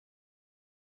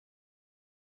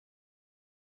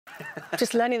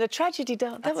Just learning the tragedy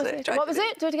dance. That was it. What was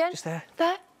it? Do it again. Just there.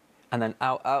 There. And then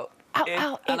out, out. Out, in,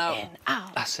 out, and in, out. in,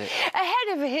 out. That's it.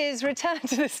 Ahead of his return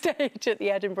to the stage at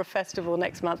the Edinburgh Festival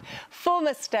next month,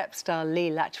 former step star Lee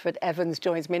Latchford-Evans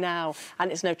joins me now.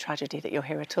 And it's no tragedy that you're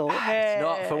here at all. It's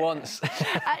not for once.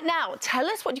 Now, tell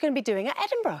us what you're going to be doing at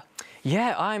Edinburgh.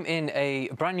 Yeah, I'm in a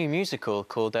brand new musical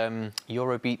called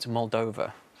Eurobeat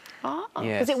Moldova. Ah,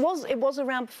 yes. Because it was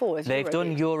around before. They've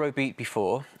done Eurobeat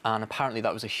before, and apparently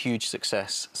that was a huge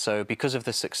success. So because of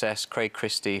the success, Craig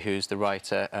Christie, who's the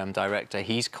writer, director,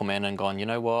 he's come in and gone, you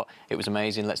know what, it was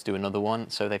amazing, let's do another one.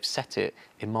 So they've set it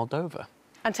in Moldova.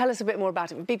 And tell us a bit more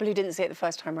about it, for people who didn't see it the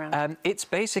first time around. It's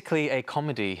basically a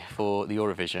comedy for the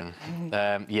Eurovision.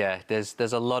 Yeah,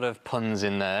 there's a lot of puns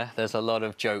in there, there's a lot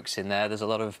of jokes in there, there's a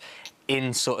lot of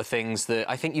sort of things that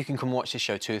I think you can come watch this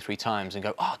show 2 or 3 times and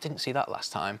go, oh, I didn't see that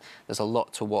last time. There's a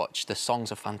lot to watch. The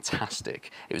songs are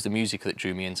fantastic. It was the music that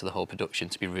drew me into the whole production,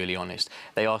 to be really honest.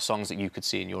 They are songs that you could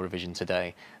see in Eurovision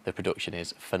today. The production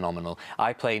is phenomenal.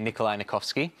 I play Nikolai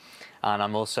Nikovsky, and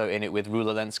I'm also in it with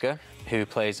Rula Lenska, who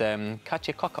plays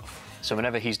Katya Kokov. So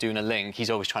whenever he's doing a link, he's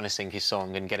always trying to sing his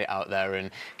song and get it out there,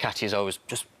 and Katya's always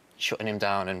just shutting him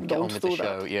down and get on with the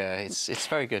show. Yeah, it's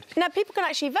very good. Now, people can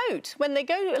actually vote when they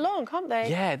go along, can't they?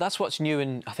 Yeah, that's what's new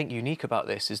and I think unique about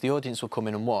this, is the audience will come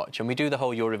in and watch. And we do the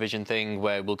whole Eurovision thing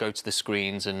where we'll go to the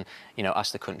screens and, you know,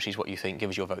 ask the countries what you think,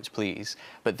 give us your votes, please.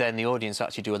 But then the audience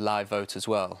actually do a live vote as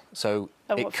well. So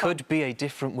it could be a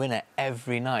different winner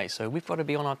every night. So we've got to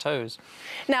be on our toes.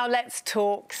 Now, let's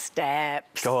talk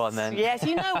steps. Go on, then. Yes,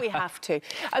 you know we have to.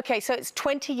 OK, so it's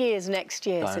 20 years next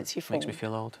year since you formed. Makes me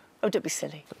feel old. Oh, don't be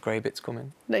silly. The grey bit's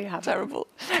coming. No, you haven't. Terrible.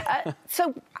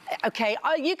 So, OK,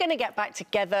 are you going to get back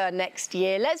together next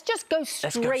year? Let's just go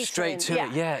straight Let's go straight to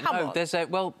it, yeah. No, there's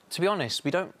well, to be honest, we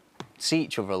don't see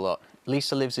each other a lot.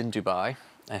 Lisa lives in Dubai.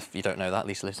 If you don't know that,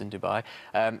 Lisa lives in Dubai.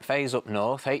 Faye's up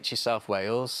north, H is South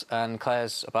Wales, and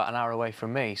Claire's about an hour away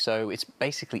from me. So it's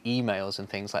basically emails and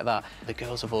things like that. The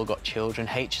girls have all got children.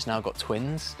 H has now got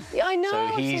twins. Yeah, I know.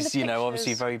 So he's, you know,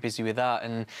 obviously very busy with that.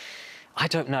 And I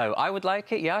don't know. I would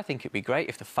like it, yeah, I think it'd be great.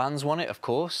 If the fans want it, of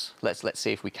course. Let's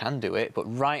see if we can do it. But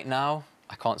right now,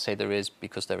 I can't say there is,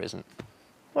 because there isn't.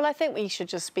 Well, I think we should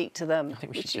just speak to them. I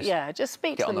think we should just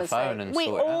speak to them on the phone and we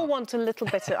sort it all out. want a little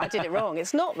bit of... I did it wrong.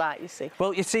 It's not that, you see.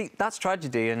 Well, you see, that's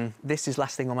tragedy, and this is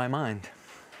last thing on my mind.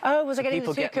 Oh, was I getting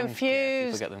too confused? Yeah,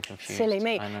 people get them confused. Silly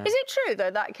me. Is it true,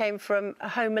 though, that came from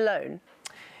Home Alone?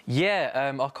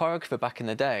 Yeah, our choreographer back in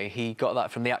the day, he got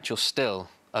that from the actual still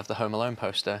of the Home Alone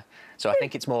poster. So I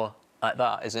think it's more like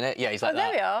that, isn't it? Yeah, he's like that.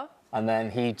 Oh, there we are. And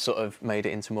then he sort of made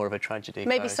it into more of a tragedy.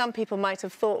 Maybe some people might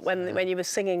have thought when you were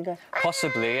singing...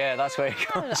 Possibly, yeah, that's where it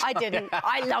comes. I didn't.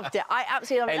 I loved it. I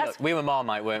absolutely loved it. Hey, look, we were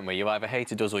Marmite, weren't we? You either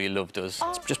hated us or you loved us.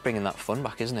 It's just bringing that fun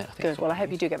back, isn't it? I think good. Well, I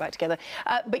hope you do get back together.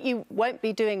 But you won't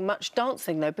be doing much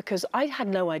dancing, though, because I had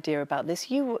no idea about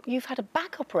this. You've had a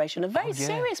back operation, a very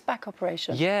serious back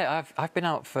operation. Yeah, I've been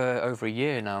out for over a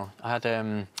year now. I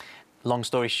had, long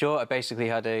story short, I basically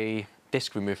had a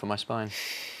disc removed from my spine.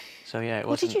 So, yeah, it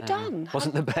wasn't... What did you done?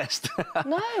 Wasn't the best.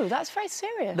 No, that's very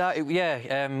serious.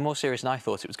 Yeah, more serious than I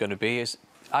thought it was going to be.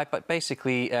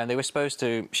 Basically, they were supposed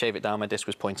to shave it down. My disc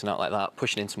was pointing out like that,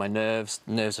 pushing into my nerves.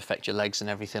 Nerves affect your legs and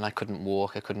everything. I couldn't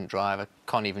walk, I couldn't drive, I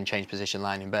can't even change position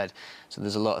lying in bed. So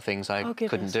there's a lot of things I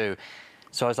couldn't do.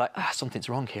 So I was like, something's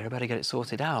wrong here, I better get it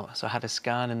sorted out. So I had a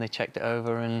scan and they checked it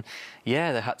over and,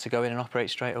 yeah, they had to go in and operate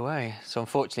straight away. So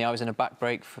unfortunately, I was in a back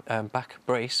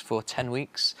brace for 10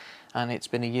 weeks and it's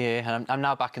been a year. And I'm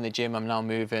now back in the gym, I'm now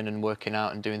moving and working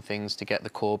out and doing things to get the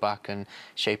core back and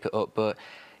shape it up. But,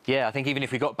 yeah, I think even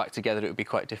if we got back together, it would be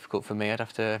quite difficult for me. I'd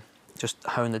have to just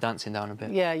hone the dancing down a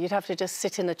bit. Yeah, you'd have to just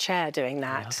sit in a chair doing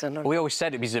that. Yeah. And we always said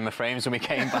it'd be Zimmer frames when we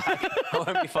came back. I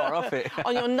won't be far off it.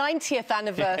 On your 90th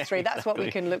anniversary, that's what we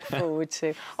can look forward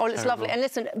to. Oh, it's lovely. And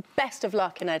listen, best of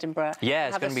luck in Edinburgh. Yeah,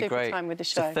 it's going to be great. Have a super time with the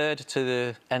show. It's the 3rd to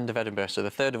the end of Edinburgh, so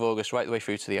the 3rd of August, right the way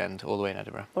through to the end, all the way in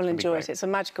Edinburgh. We'll enjoy it. It's a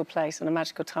magical place and a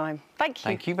magical time. Thank you.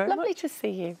 Thank you very much. Lovely to see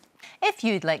you. If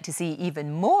you'd like to see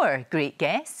even more great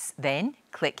guests, then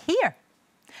click here.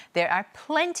 There are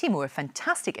plenty more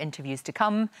fantastic interviews to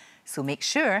come, so make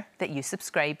sure that you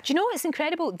subscribe. Do you know what's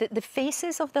incredible? The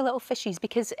faces of the little fishies,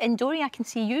 because in Dory I can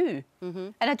see you.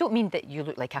 And I don't mean that you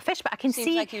look like a fish, but I can see...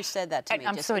 Seems like you said that to me.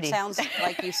 I'm sorry. It sounds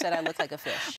like you said I look like a fish.